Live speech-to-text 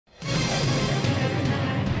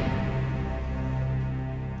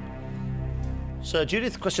So,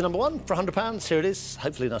 Judith, question number 1 for £100. Here it is.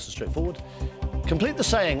 Hopefully nice and straightforward. Complete the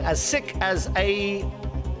saying, as sick as a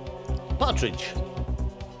partridge,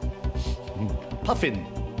 puffin,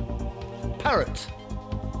 parrot,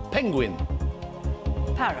 penguin.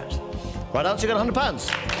 Parrot. Right answer, you got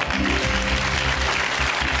 £100.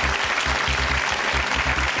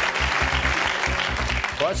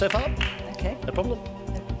 All right so far? OK. No problem?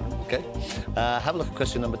 OK. Have a look at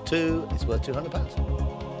question number 2. It's worth £200.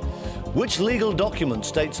 Which legal document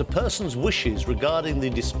states a person's wishes regarding the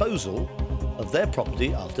disposal of their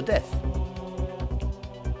property after death?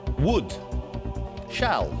 Would,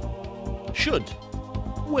 shall, should,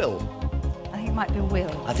 will. I think it might be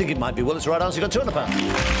will. I think it might be will. It's the right answer. You got £200.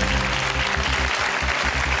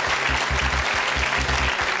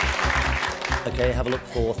 OK, have a look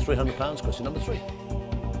for £300. Question number 3.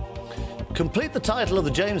 Complete the title of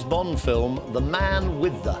the James Bond film, The Man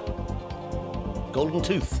with the Golden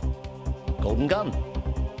Tooth, Golden Gun,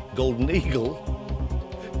 Golden Eagle,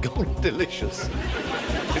 Golden Delicious.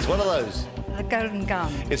 It's one of those. The Golden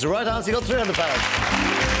Gun. It's the right answer. You got £300.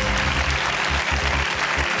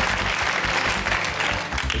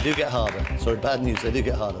 They do get harder. Sorry, bad news. They do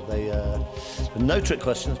get harder. They're no trick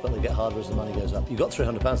questions, but they get harder as the money goes up. You got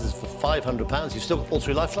 £300. This is for £500. You've still got all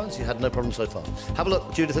 3 lifelines. You had no problem so far. Have a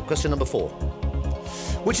look, Judith, at question number 4.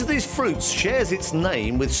 Which of these fruits shares its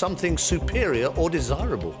name with something superior or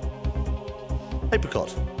desirable?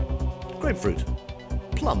 Apricot, grapefruit,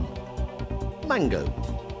 plum, mango.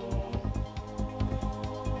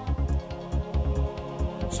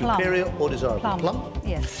 Plum. Superior or desirable? Plum.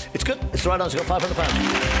 Yes. It's good. It's the right answer. You got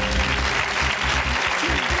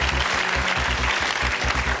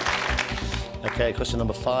 £500. OK, question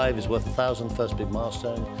number 5 is worth £1,000. First big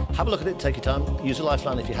milestone. Have a look at it. Take your time. Use a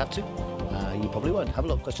lifeline if you have to. You probably won't. Have a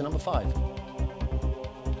look. Question number 5.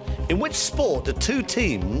 In which sport do 2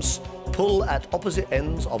 teams pull at opposite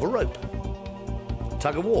ends of a rope?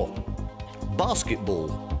 Tug of war, basketball,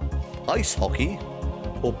 ice hockey,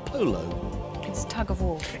 or polo? It's tug of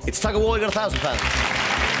war. It's tug of war. You got £1,000.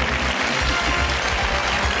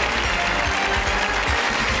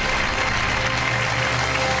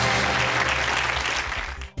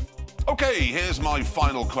 OK, here's my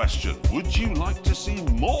final question. Would you like to see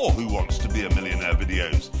more Who Wants to Be a Millionaire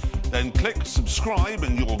videos? Then click subscribe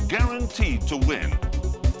and you're guaranteed to win.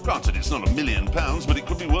 Granted, it's not £1 million, but it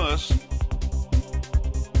could be worse.